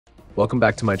Welcome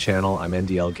back to my channel, I'm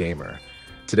NDLGamer.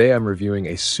 Today I'm reviewing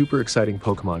a super exciting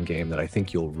Pokemon game that I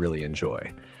think you'll really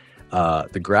enjoy.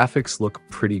 The graphics look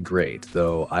pretty great,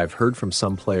 though I've heard from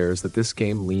some players that this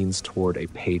game leans toward a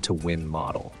pay-to-win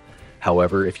model.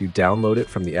 However, if you download it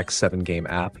from the X7 Game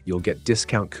app, you'll get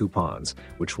discount coupons,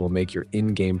 which will make your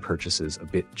in-game purchases a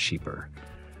bit cheaper.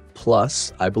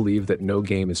 Plus, I believe that no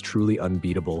game is truly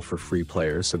unbeatable for free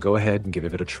players, so go ahead and give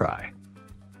it a try.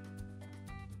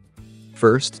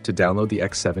 First, to download the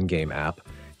X7 Game app,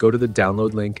 go to the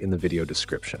download link in the video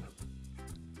description.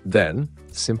 Then,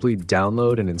 simply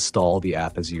download and install the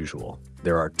app as usual.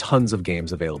 There are tons of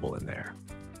games available in there.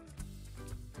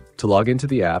 To log into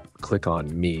the app, click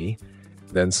on Me,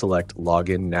 then select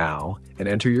Login Now, and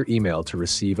enter your email to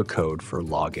receive a code for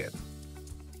login.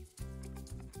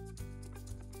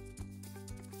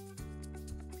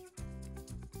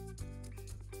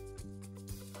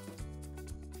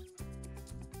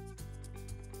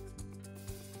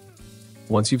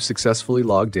 Once you've successfully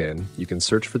logged in, you can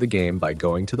search for the game by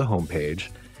going to the homepage,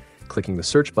 clicking the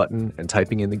search button, and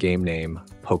typing in the game name,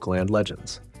 Pokeland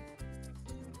Legends.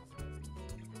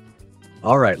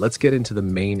 Alright, let's get into the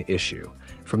main issue.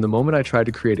 From the moment I tried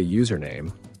to create a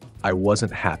username, I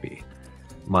wasn't happy.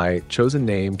 My chosen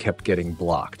name kept getting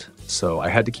blocked, so I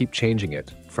had to keep changing it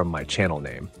from my channel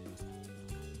name.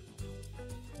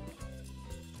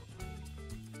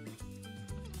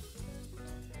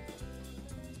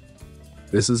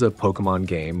 This is a Pokemon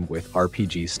game with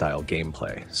RPG-style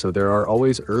gameplay, so there are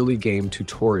always early game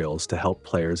tutorials to help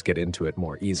players get into it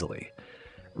more easily.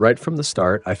 Right from the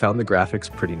start, I found the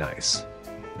graphics pretty nice.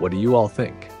 What do you all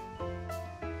think?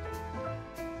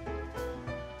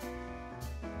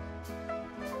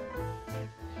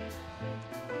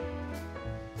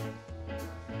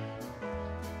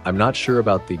 I'm not sure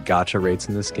about the gacha rates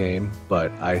in this game, but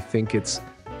I think it's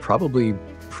probably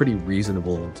pretty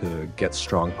reasonable to get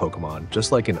strong Pokemon,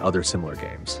 just like in other similar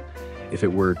games. If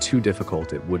it were too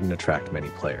difficult, it wouldn't attract many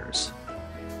players.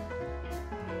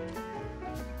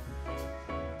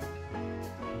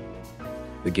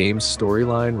 The game's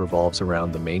storyline revolves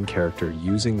around the main character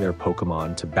using their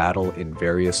Pokemon to battle in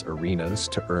various arenas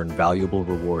to earn valuable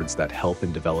rewards that help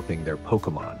in developing their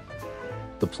Pokemon.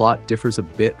 The plot differs a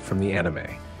bit from the anime.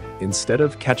 Instead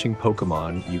of catching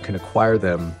Pokemon, you can acquire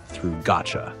them through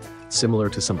gacha, similar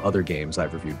to some other games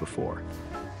I've reviewed before.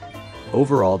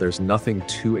 Overall, there's nothing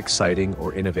too exciting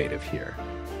or innovative here.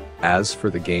 As for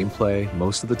the gameplay,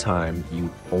 most of the time you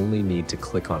only need to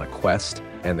click on a quest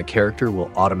and the character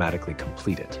will automatically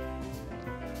complete it.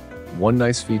 One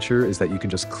nice feature is that you can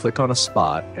just click on a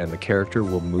spot and the character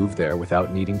will move there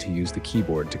without needing to use the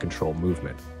keyboard to control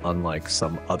movement, unlike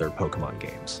some other Pokemon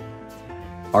games.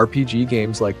 RPG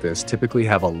games like this typically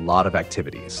have a lot of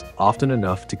activities, often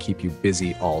enough to keep you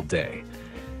busy all day,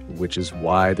 which is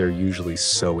why they're usually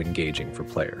so engaging for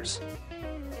players.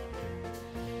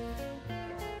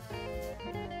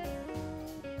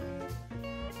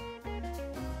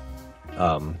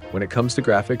 When it comes to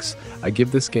graphics, I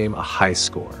give this game a high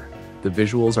score. The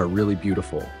visuals are really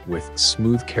beautiful, with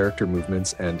smooth character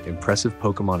movements and impressive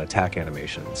Pokemon attack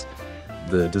animations.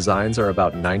 The designs are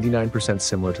about 99%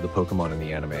 similar to the Pokemon in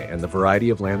the anime, and the variety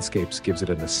of landscapes gives it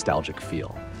a nostalgic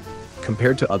feel.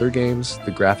 Compared to other games,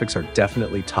 the graphics are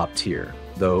definitely top tier,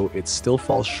 though it still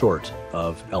falls short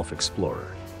of Elf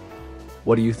Explorer.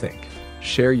 What do you think?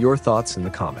 Share your thoughts in the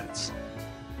comments.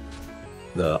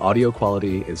 The audio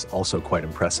quality is also quite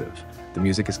impressive. The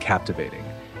music is captivating.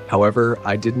 However,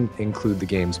 I didn't include the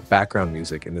game's background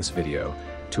music in this video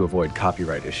to avoid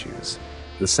copyright issues.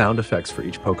 The sound effects for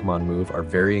each Pokemon move are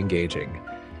very engaging,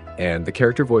 and the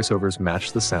character voiceovers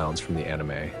match the sounds from the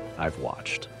anime I've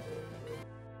watched.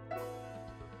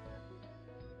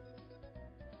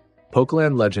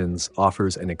 Pokeland Legends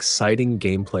offers an exciting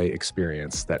gameplay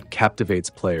experience that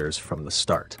captivates players from the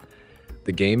start.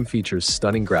 The game features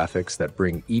stunning graphics that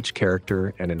bring each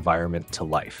character and environment to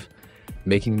life,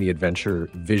 making the adventure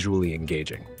visually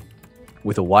engaging.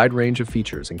 With a wide range of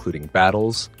features including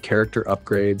battles, character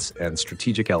upgrades, and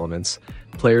strategic elements,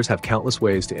 players have countless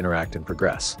ways to interact and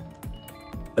progress.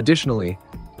 Additionally,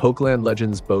 Pokeland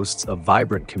Legends boasts a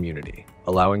vibrant community,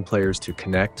 allowing players to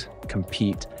connect,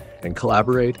 compete, and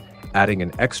collaborate, adding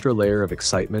an extra layer of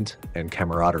excitement and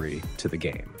camaraderie to the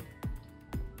game.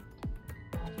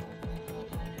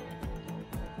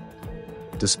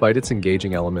 Despite its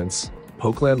engaging elements,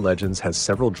 Pokeland Legends has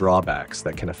several drawbacks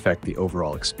that can affect the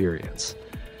overall experience.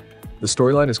 The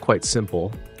storyline is quite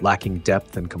simple, lacking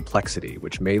depth and complexity,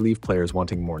 which may leave players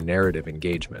wanting more narrative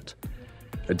engagement.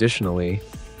 Additionally,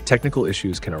 technical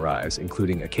issues can arise,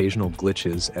 including occasional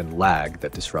glitches and lag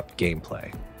that disrupt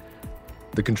gameplay.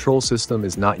 The control system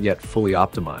is not yet fully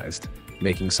optimized,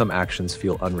 making some actions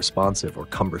feel unresponsive or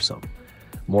cumbersome.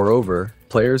 Moreover,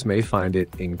 players may find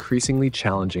it increasingly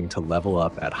challenging to level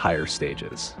up at higher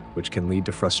stages, which can lead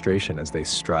to frustration as they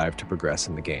strive to progress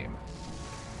in the game.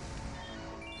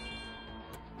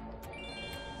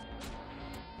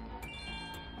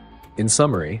 In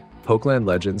summary, Pokeland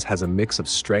Legends has a mix of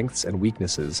strengths and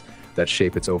weaknesses that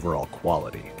shape its overall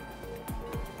quality.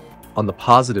 On the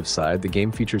positive side, the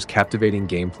game features captivating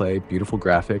gameplay, beautiful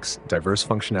graphics, diverse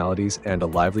functionalities, and a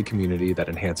lively community that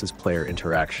enhances player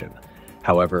interaction.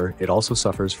 However, it also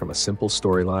suffers from a simple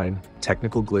storyline,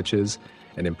 technical glitches,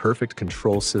 an imperfect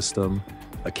control system,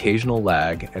 occasional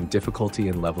lag, and difficulty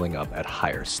in leveling up at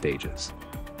higher stages.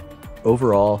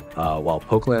 Overall, while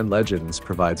Pokeland Legends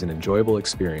provides an enjoyable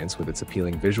experience with its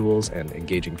appealing visuals and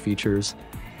engaging features,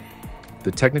 the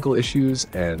technical issues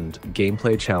and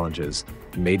gameplay challenges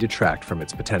may detract from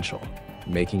its potential,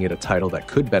 making it a title that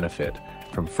could benefit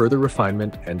from further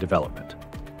refinement and development.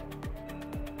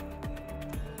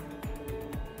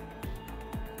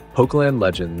 Pokeland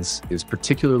Legends is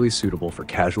particularly suitable for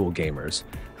casual gamers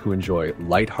who enjoy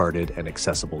lighthearted and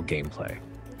accessible gameplay.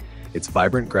 Its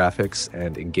vibrant graphics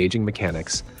and engaging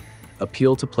mechanics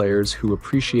appeal to players who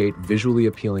appreciate visually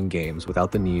appealing games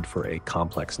without the need for a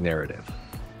complex narrative.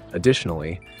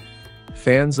 Additionally,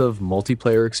 fans of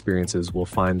multiplayer experiences will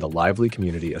find the lively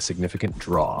community a significant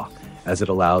draw, as it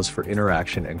allows for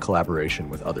interaction and collaboration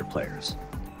with other players.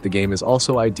 The game is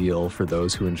also ideal for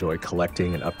those who enjoy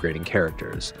collecting and upgrading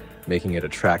characters, making it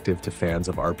attractive to fans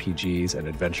of RPGs and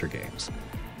adventure games.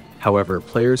 However,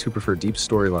 players who prefer deep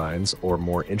storylines or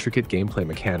more intricate gameplay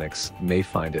mechanics may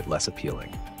find it less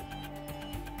appealing.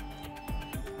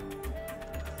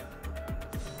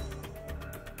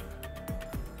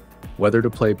 Whether to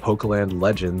play Pokeland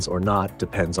Legends or not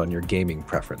depends on your gaming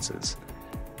preferences.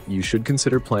 You should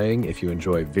consider playing if you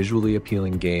enjoy visually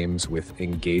appealing games with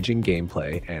engaging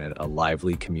gameplay and a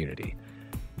lively community.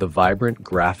 The vibrant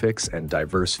graphics and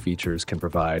diverse features can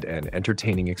provide an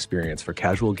entertaining experience for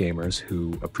casual gamers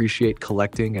who appreciate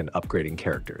collecting and upgrading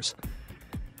characters.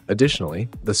 Additionally,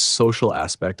 the social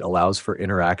aspect allows for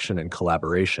interaction and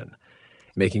collaboration,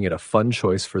 making it a fun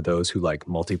choice for those who like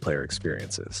multiplayer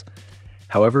experiences.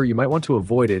 However, you might want to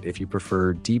avoid it if you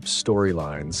prefer deep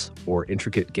storylines or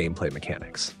intricate gameplay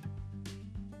mechanics.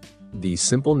 The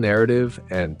simple narrative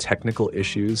and technical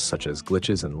issues, such as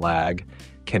glitches and lag,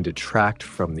 can detract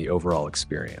from the overall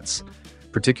experience,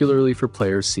 particularly for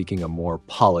players seeking a more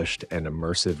polished and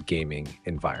immersive gaming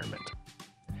environment.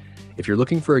 If you're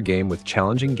looking for a game with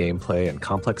challenging gameplay and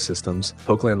complex systems,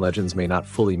 Pokeland Legends may not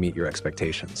fully meet your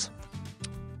expectations.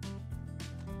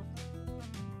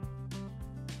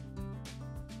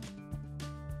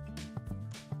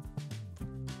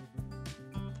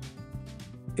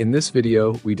 In this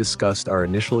video, we discussed our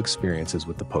initial experiences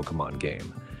with the Pokémon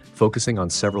game, focusing on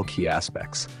several key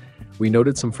aspects. We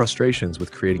noted some frustrations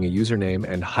with creating a username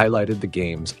and highlighted the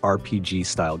game's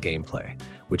RPG-style gameplay,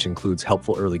 which includes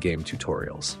helpful early game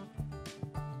tutorials.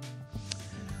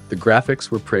 The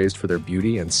graphics were praised for their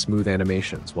beauty and smooth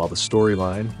animations, while the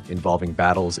storyline, involving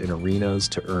battles in arenas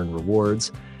to earn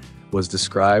rewards, was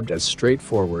described as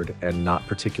straightforward and not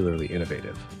particularly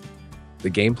innovative. The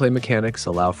gameplay mechanics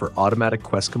allow for automatic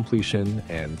quest completion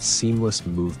and seamless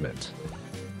movement,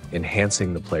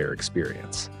 enhancing the player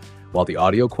experience. While the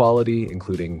audio quality,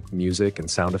 including music and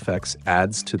sound effects,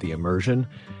 adds to the immersion.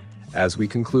 As we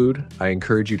conclude, I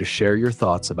encourage you to share your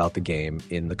thoughts about the game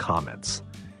in the comments.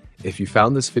 If you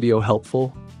found this video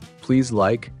helpful, please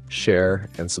like, share,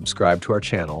 and subscribe to our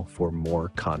channel for more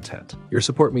content. Your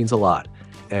support means a lot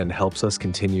and helps us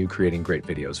continue creating great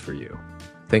videos for you.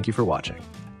 Thank you for watching.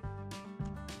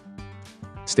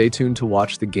 Stay tuned to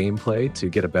watch the gameplay to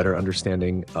get a better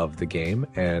understanding of the game,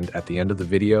 and at the end of the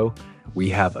video, we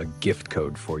have a gift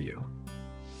code for you.